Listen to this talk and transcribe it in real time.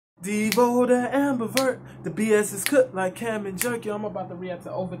Devo the ambivert, the BS is cooked like Cam and Jerk. Yo, I'm about to react to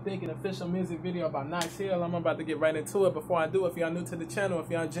Overthinking official music video about Knox Hill. I'm about to get right into it. Before I do, if y'all new to the channel,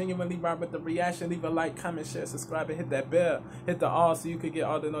 if y'all genuinely vibe with the reaction, leave a like, comment, share, subscribe, and hit that bell. Hit the all so you can get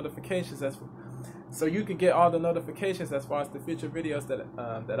all the notifications. As far as the future videos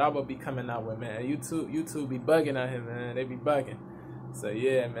that I will be coming out with, man. YouTube be bugging out here, man. They be bugging. So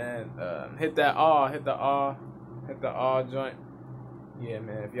yeah, man. Hit the all joint. Yeah,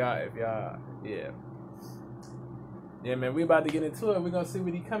 man, if y'all, yeah, man, we about to get into it. We gonna see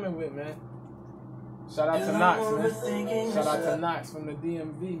what he coming with, man. Shout out to Knox, man. Shout out to Knox from the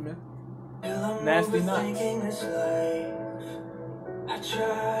DMV, man. Nasty Knox. I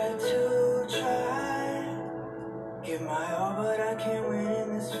try to give my all, but I can't win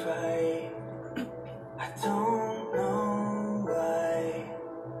in this fight. I don't know why.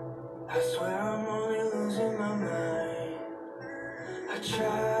 I swear I'm only losing my mind. I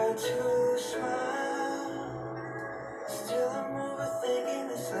try to smile, still I'm overthinking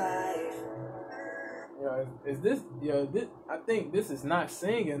this life. I think this is not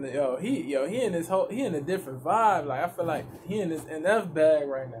singing. He in this he in a different vibe. Like I feel like he in his NF bag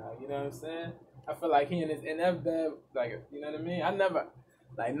right now. You know what I'm saying? I feel like he in his NF bag. Like, you know what I mean? I never,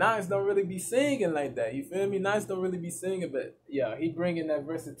 like, Knox don't really be singing like that. You feel me? Knox don't really be singing, but yeah, he bringing that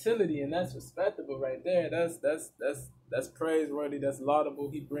versatility, and that's respectable right there. That's praiseworthy. That's laudable.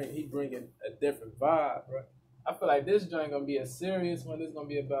 He bringing a different vibe, right? I feel like this joint gonna be a serious one. This gonna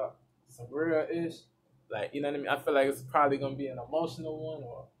be about some real ish. Like, you know what I mean? I feel like it's probably gonna be an emotional one,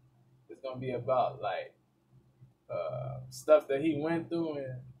 or it's gonna be about like stuff that he went through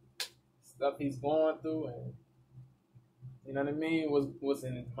and stuff he's going through, and you know what I mean? What's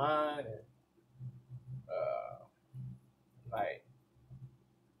in his mind, and like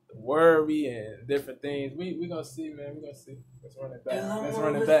the worry and different things. We gonna see, man. We gonna see. Let's run it back. Let's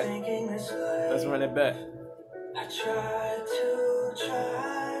run it back. Let's run it back. I try to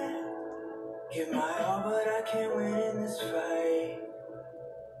give my all, but I can't win in this fight.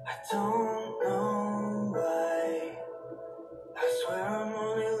 I don't know why. I swear I'm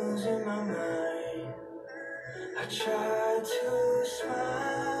only losing my mind. I try to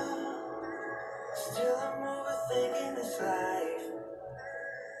smile, still I'm overthinking this life.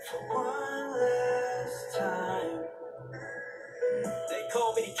 For one last time. They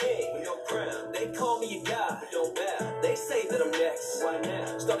call me the king with no crown. They call me a god who don't bow. They say that I'm next. Why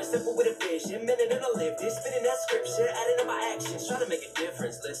now? Started simple with a vision, minute and I lived it. Spinning that scripture, adding up my actions, trying to make a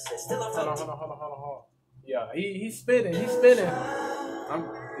difference. Listen, still I felt. Hold on. Yeah, he's spinning. Yeah.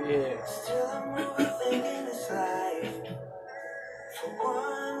 Still I'm overthinking this life. For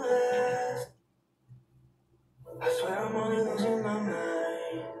one last. I swear I'm only losing my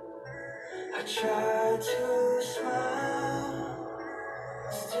mind. I try to smile,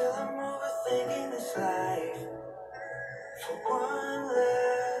 still I'm overthinking this life. For one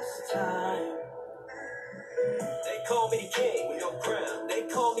last time. They call me the king with no crown. They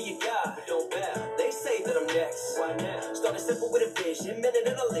call me a god who don't bow. They say that I'm next. Why now? Started simple with a vision, minute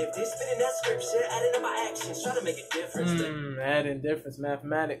and I lived it. Spinning that scripture, adding up my actions, trying to make a difference. Adding difference,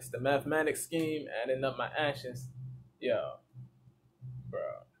 mathematics, the mathematics scheme, adding up my actions. Yo,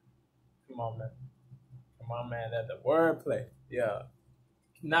 bro. Come on, man. That the wordplay. Yeah.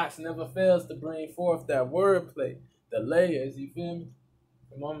 Knox never fails to bring forth that wordplay. The layers, you feel me?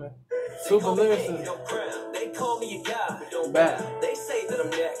 Come on, man. Super lyricist. They call me a god who don't bow. They say that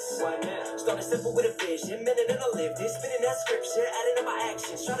I'm next. Why now? Started simple with a vision, minute and I lived it. Spinning that scripture, adding up my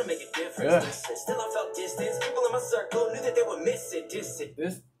actions, trying to make a difference. Still I felt distance. People in my circle knew that they were missing.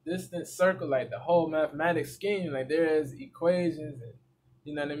 This distant circle, like the whole mathematics scheme, like there is equations, and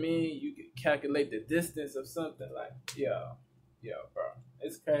you know what I mean? You can calculate the distance of something. Like, yo, bro.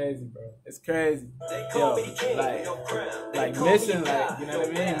 It's crazy, bro. It's crazy. Yo, like missing, like, you know what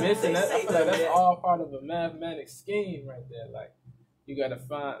I mean? Missing, that, I feel like that's all part of a mathematics scheme right there. Like, you gotta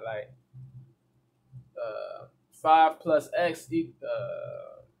find, like, 5 plus x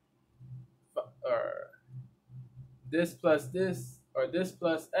or this plus this, or this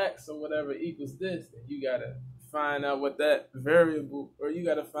plus x, or whatever equals this. And you gotta find out what that variable, or you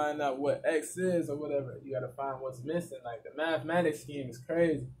gotta find out what x is, or whatever. You gotta find what's missing. Like, the mathematics scheme is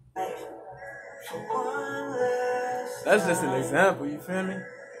crazy. That's just an example, you feel me?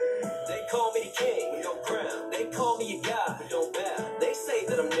 They call me the king with no crown. They call me a god who don't bow. They say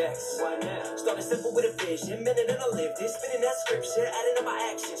that I'm next. Why now? Started simple with a vision, minute and I lived it. Spinning that scripture, adding up my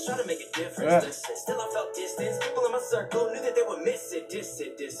actions, trying to make a difference. Listen, still I felt distance. People in my circle knew that they were missing.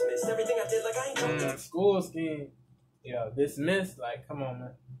 Dismiss everything I did like I ain't talking. School scheme. Yo, dismiss. Like, come on,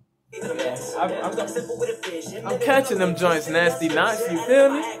 man. Yeah, I'm catching them joints, nasty Knox. You feel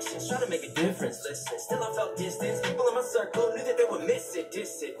me? Trying to make a difference. Listen, still I felt distance. People in my circle knew that they would miss it,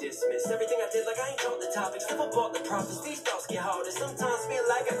 dismiss everything I did like I ain't taught the topics. Never bought the prophets. These thoughts get harder. Sometimes feel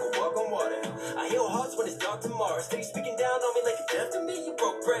like I could walk on water. I heal hearts when it's dark tomorrow. Stay speaking down on me like a death to me. You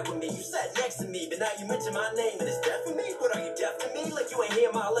broke bread with me. You sat next to me, but now you mention my name and it's death for me. What are you deaf to me? Like you ain't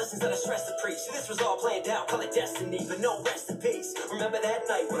hear my lessons that I stress to preach. See, this was all planned out. Call it destiny, but no rest in peace. Remember that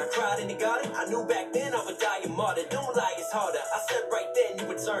night when I cried in the garden? I knew back then I would die a martyr. Don't lie, it's harder. I said right then you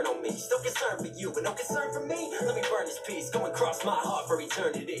would turn on me. Still concerned for you, but no concern for me. Let me burn this piece. Go and cross my heart for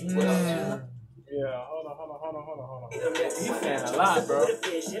eternity. Yeah, hold on. He's saying a lot, bro.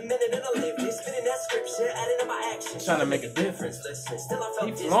 He's trying to make a difference. He's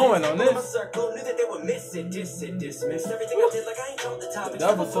flowing on this.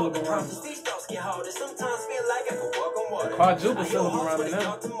 Double syllable rhyming. Quadruple syllable rhyming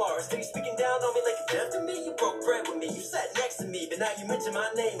now. Speaking down on me like a death to me. You broke bread with me. You sat next to me, but now you mention my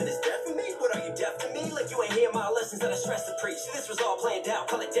name and it's death for me. What are you deaf to me? Like you ain't hear my lessons that I stress to preach. See, this was all planned out.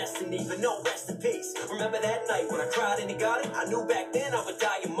 Call it destiny, but no rest in peace. Remember that night when I cried in the garden? I knew back then I would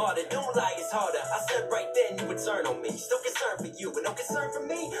die a martyr. Don't lie, it's harder. I said right then you would turn on me. Still concerned for you, but no concern for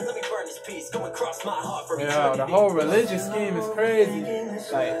me. Let me burn this piece. Go and cross my heart for eternity. Yeah, the whole religious scheme is crazy.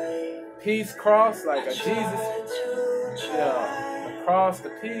 Like peace cross, like a Jesus. Yeah, the cross, the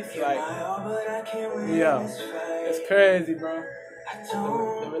peace, like yeah, it's crazy, bro.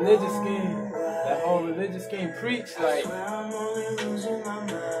 The religious scheme, that whole religious scheme preach like. I'm only losing my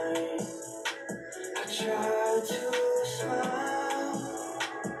mind. I try to smile,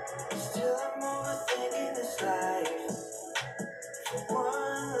 still I'm overthinking this life for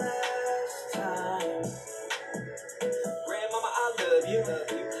one last time. Grandmama, I love you.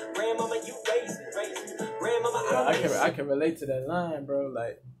 Grandmama, you raised me. Grandmama, I can relate to that line, bro.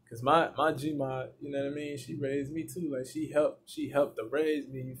 Like, cause my G-Ma, you know what I mean? She raised me too. Like she helped to raise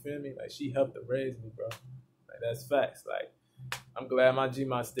me. You feel me? Like she helped to raise me, bro. Like that's facts. Like I'm glad my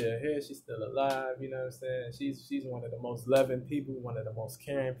G-Ma's still here. She's still alive. You know what I'm saying? She's one of the most loving people, one of the most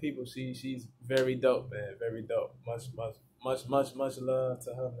caring people. She's very dope, man. Very dope. Much love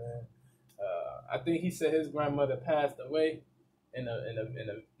to her, man. I think he said his grandmother passed away in a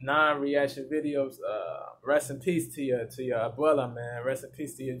non-reaction videos. Rest in peace to your abuela, man. Rest in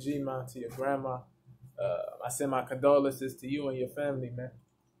peace to your G-Ma, to your grandma. I send my condolences to you and your family, man.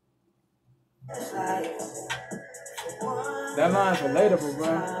 That line's relatable,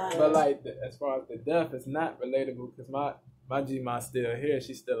 bro. But like, as far as the death, it's not relatable because my G-Ma's still here.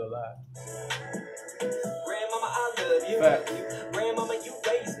 She's still alive. Grandmama, I love you. Fact. Grandmama, you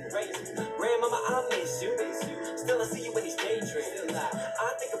raised me. Grandmama, I miss you. Still I see you in these daydreams.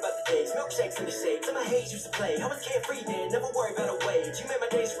 I think about the days, milkshakes in the shade. Till my haze used to play. I was carefree then, never worry about a wage. You made my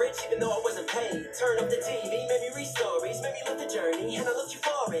days rich even though I wasn't paid. Turn up the TV, made me read stories, made me love the journey, and I loved you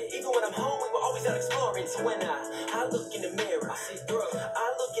for it. Even when I'm home, we were always out exploring. So when I look in the mirror, I see through. I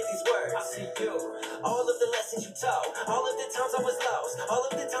look at these words, I see you. All of the lessons you taught, all of the times I was lost, all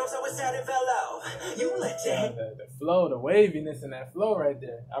of the times I was sad and fell out. You let your head. The flow, the waviness in that flow right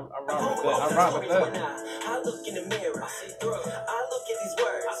there. I rock with that. I rock with that. I look in the mirror, I see through. I look at these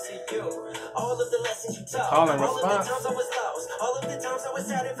words, I see you. All of the lessons you taught, Call and all of the response. times I was lost, all of the times I was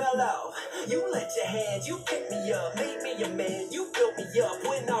sad and fell out. You let your hands, you picked me up, made me a man, you built me up.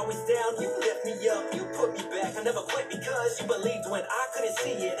 When I was down, you lift me up, you put me back. I never quit because you believed when I couldn't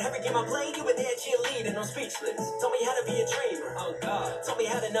see it. Every game I played, you were there cheerleading, I'm speechless. Told me how to be a dreamer, oh God. Told me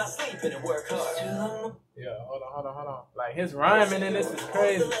how to not sleep and work hard. Yeah, hold on. Like his rhyming in this is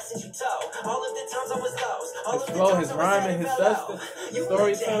crazy. His flow, his rhyming, his substance,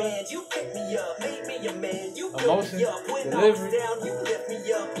 storytelling, emotion, delivery. You lift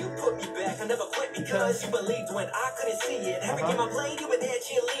me up, you put me back. I never quit because you believed when I couldn't see it. Every game I played, you were there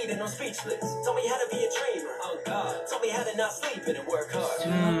cheerleading, I'm speechless. Told me how to be a dreamer, oh God. Told me how to not sleep and work hard.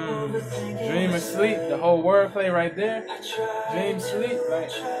 Dream and sleep, the whole wordplay right there. Dream, sleep,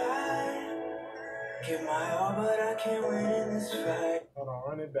 like. Give my all, but I can't win in this fight. Hold on,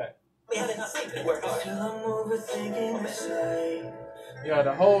 run it back. Still I'm overthinking this life. Yeah,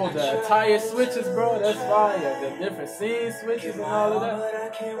 the attire switches, bro. That's fire. The different scene switches and all of that.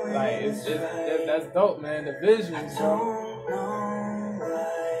 Like that's dope, man. The visuals, bro.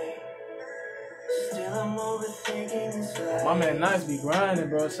 My man Knox be grinding,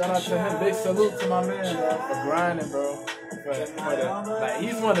 bro. Shout out to him. Big salute to my man, bro, for grinding, bro. Like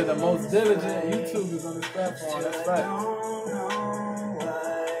he's one of the most diligent YouTubers on this platform. That's right.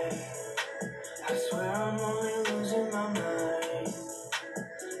 I swear I'm only losing my mind.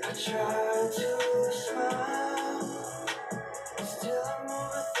 I try to smile, still I'm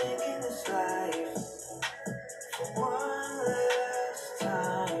overthinking.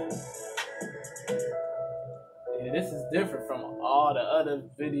 this is different from all the other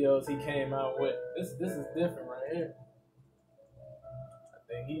videos he came out with. This is different right here.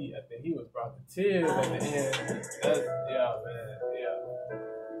 I think he was brought to tears at the end. Yeah, man.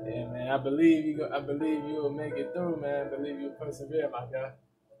 Yeah, man. I believe you will make it through, man. I believe you'll persevere, my guy.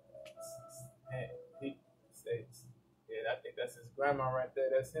 Man, he states. Yeah, I think that's his grandma right there.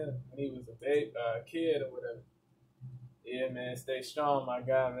 That's him when he was a kid or whatever. Yeah, man, stay strong, my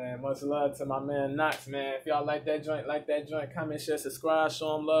guy, man. Much love to my man Knox, man. If y'all like that joint, comment, share, subscribe,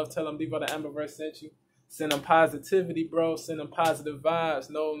 show him love, tell him Devo the Amberverse sent you. Send him positivity, bro. Send him positive vibes.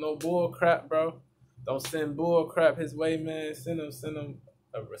 No bull crap, bro. Don't send bull crap his way, man. Send him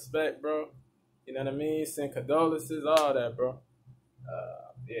a respect, bro. You know what I mean? Send condolences, all that, bro.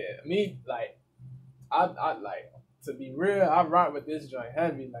 Yeah, me, like, I like, to be real, I rock with this joint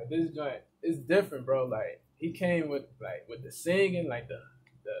heavy. Like, this joint is different, bro. Like, he came with the singing, like the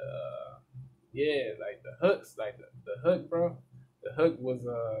hooks, like the hook, bro. The hook was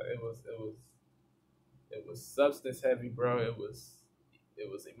it was substance heavy, bro. It was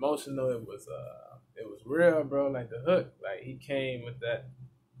emotional. It was real, bro. Like the hook, like he came with that.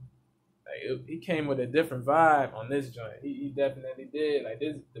 Like he came with a different vibe on this joint. He definitely did. Like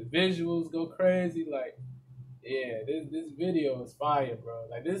the visuals go crazy. Like, yeah, this video is fire, bro.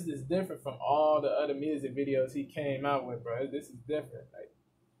 Like, this is different from all the other music videos he came out with, bro. This is different. Like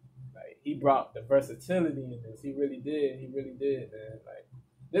he brought the versatility in this. He really did, man. Like,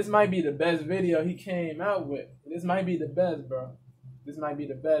 this might be the best video he came out with. This might be the best, bro. This might be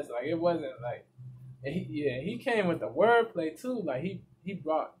the best. Like, it wasn't like, he came with the wordplay too. Like, he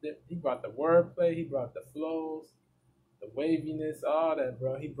brought the wordplay. He brought the flows, the waviness, all that,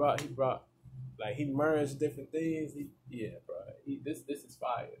 bro. He brought. Like, he merged different things. Bro. This is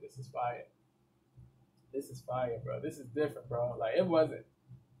fire. This is fire. This is fire, bro. This is different, bro. Like, it wasn't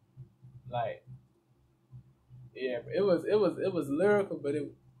like, yeah, it was lyrical, but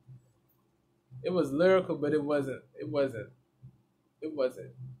it was lyrical, but it wasn't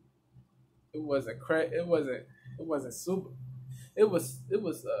super.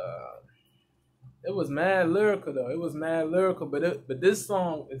 It was mad lyrical though. It was mad lyrical, but this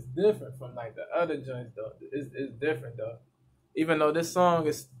song is different from like the other joints though. It's different though. Even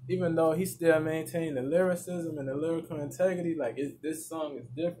though he still maintained the lyricism and the lyrical integrity, like this song is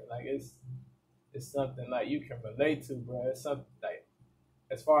different. Like it's something like you can relate to, bro. It's something like,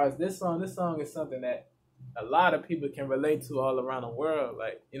 as far as this song is something that a lot of people can relate to all around the world.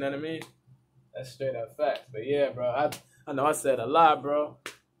 Like, you know what I mean? That's straight up facts. But yeah, bro, I know I said a lot, bro.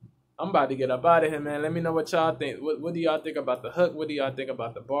 I'm about to get up out of here, man. Let me know what y'all think. What do y'all think about the hook? What do y'all think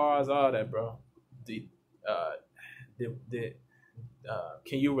about the bars? All that, bro.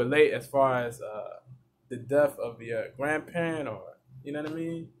 Can you relate as far as the death of your grandparent, or, you know what I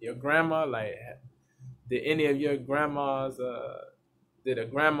mean, your grandma? Like, did any of your grandmas, did a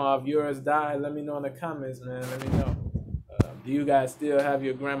grandma of yours die? Let me know in the comments, man. Let me know. Do you guys still have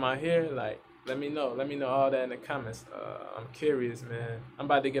your grandma here? Like, let me know. Let me know all that in the comments. I'm curious, man. I'm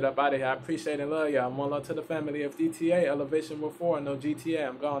about to get up out of here. I appreciate and love y'all. More love to the family of DTA. Elevation with 4, no GTA.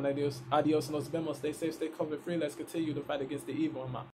 I'm gone. Adios, nos vemos. Stay safe, stay COVID free. Let's continue to fight against the evil in my